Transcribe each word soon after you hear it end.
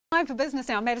time for business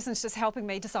now. Madison's just helping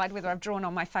me decide whether I've drawn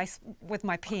on my face with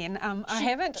my pen. I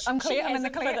haven't. I'm clear. I'm in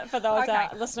the clear. For those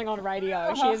listening on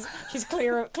radio, she's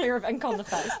clear of ink on the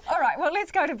face. All right, well,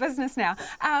 let's go to business now.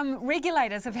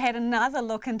 Regulators have had another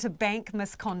look into bank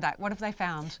misconduct. What have they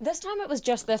found? This time it was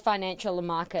just the Financial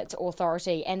Markets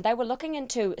Authority, and they were looking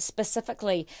into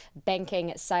specifically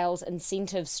banking sales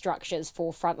incentive structures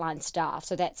for frontline staff.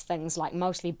 So that's things like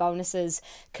mostly bonuses,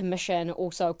 commission,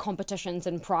 also competitions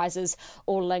and prizes,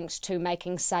 all linked to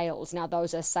making sales. Now,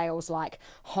 those are sales like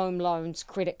home loans,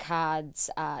 credit cards,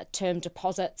 term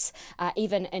deposits,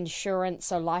 even insurance,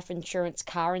 so life insurance,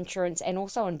 car insurance, and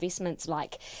also investments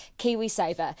like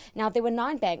KiwiSaver. Now, there were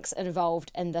 9 banks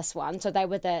involved in this one, so they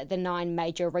were the 9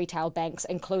 major retail banks,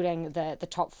 including the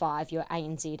top 5, your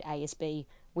ANZ, ASB,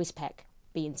 Westpac,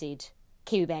 BNZ,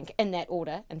 Kiwibank, in that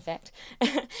order, in fact.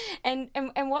 and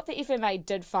what the FMA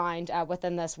did find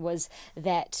within this was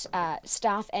that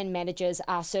staff and managers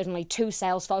are certainly too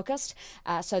sales focused,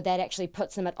 so that actually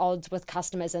puts them at odds with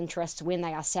customers' interests when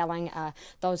they are selling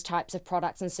those types of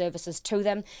products and services to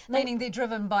them. Meaning they're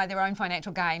driven by their own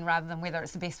financial gain rather than whether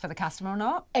it's the best for the customer or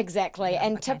not? Exactly, yeah,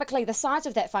 and typically the size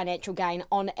of that financial gain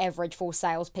on average for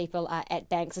salespeople at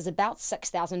banks is about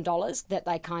 $6,000 that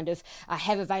they kind of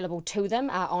have available to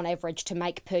them on average to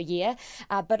make per year.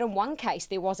 But in one case,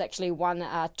 there was actually one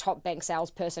top bank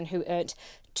salesperson who earned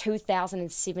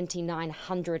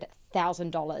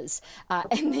 $2,790,000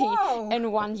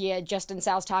 in 1 year just in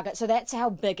sales target. So that's how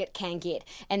big it can get,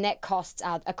 and that costs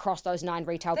across those 9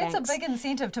 retail banks. That's a big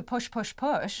incentive to push.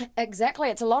 Exactly,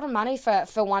 it's a lot of money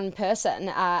for one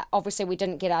person. Obviously, we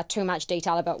didn't get too much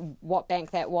detail about what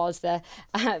bank that was. The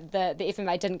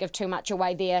FMA didn't give too much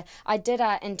away there. I did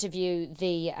interview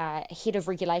the head of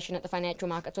regulation at the Financial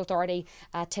Markets Authority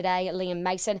today, Liam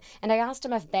Mason, and I asked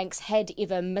him if banks had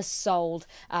ever missold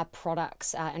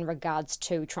products in regards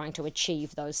to trying to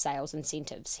achieve those sales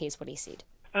incentives. Here's what he said.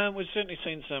 We've certainly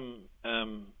seen some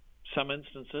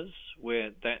instances where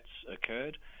that's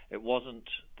occurred. It wasn't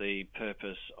the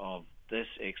purpose of this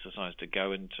exercise to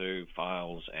go into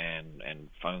files and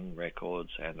phone records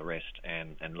and the rest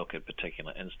and look at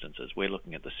particular instances. We're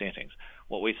looking at the settings.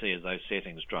 What we see is those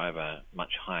settings drive a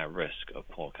much higher risk of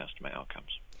poor customer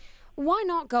outcomes. Why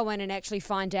not go in and actually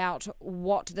find out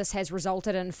what this has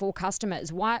resulted in for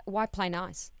customers? Why play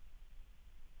nice?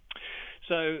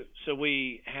 So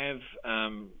we have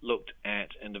looked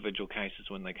at individual cases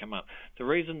when they come up. The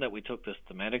reason that we took this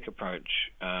thematic approach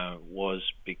was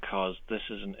because this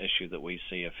is an issue that we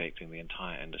see affecting the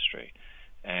entire industry,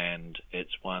 and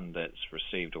it's one that's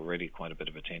received already quite a bit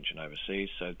of attention overseas.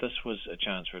 So this was a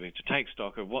chance really to take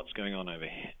stock of what's going on over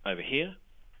here.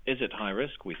 Is it high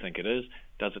risk? We think it is.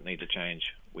 Does it need to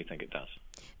change? We think it does.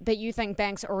 But you think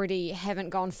banks already haven't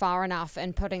gone far enough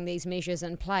in putting these measures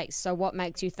in place. So what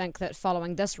makes you think that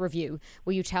following this review,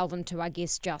 will you tell them to, I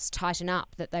guess, just tighten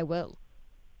up, that they will?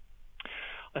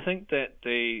 I think that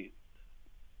the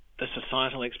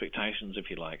societal expectations,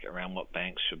 if you like, around what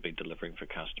banks should be delivering for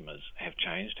customers have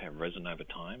changed, have risen over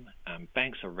time.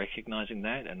 Banks are recognising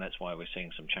that, and that's why we're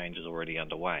seeing some changes already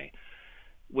underway.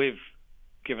 We've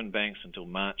given banks until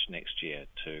March next year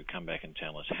to come back and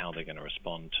tell us how they're going to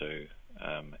respond to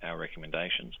our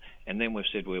recommendations, and then we've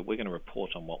said we're going to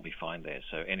report on what we find there.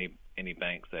 So any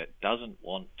bank that doesn't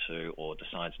want to or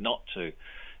decides not to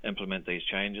implement these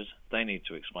changes, they need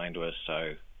to explain to us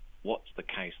what's the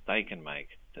case they can make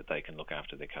that they can look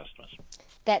after their customers.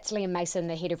 That's Liam Mason,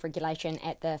 the head of regulation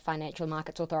at the Financial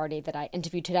Markets Authority, that I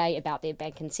interviewed today about their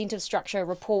bank incentive structure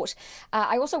report.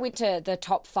 I also went to the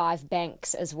top 5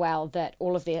 banks as well, that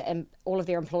all of their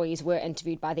employees were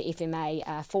interviewed by the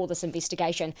FMA for this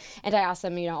investigation, and I asked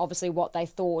them, obviously what they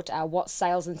thought, what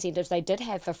sales incentives they did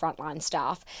have for frontline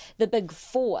staff. The Big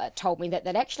 4 told me that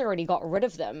they'd actually already got rid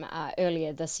of them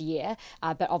earlier this year,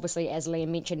 but obviously, as Liam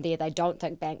mentioned there, they don't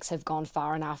think banks have gone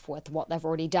far enough with what they've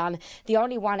already done. The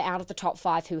only one out of the top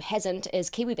 5 who hasn't is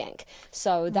Kiwibank.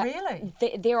 So really?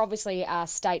 They're obviously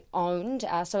state-owned,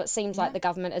 so it seems like the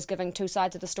government is giving 2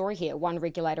 sides of the story here. One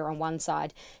regulator on one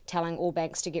side telling all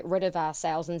banks to get rid of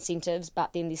sales incentives,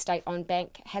 but then the state-owned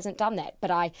bank hasn't done that.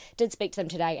 But I did speak to them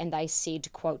today, and they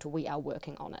said, quote, "We are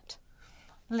working on it."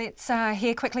 Let's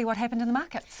hear quickly what happened in the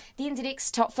markets. The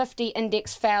NZX Top 50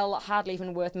 index fell, hardly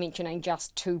even worth mentioning,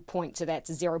 just 2 points, so that's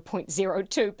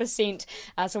 0.02%.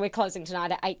 So we're closing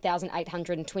tonight at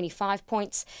 8,825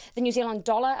 points. The New Zealand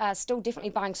dollar still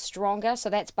definitely buying stronger, so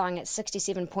that's buying at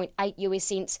 67.8 US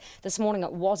cents. This morning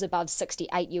it was above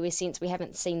 68 US cents. We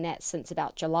haven't seen that since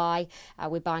about July.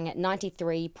 We're buying at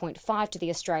 93.5 to the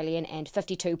Australian and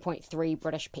 52.3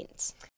 British pence.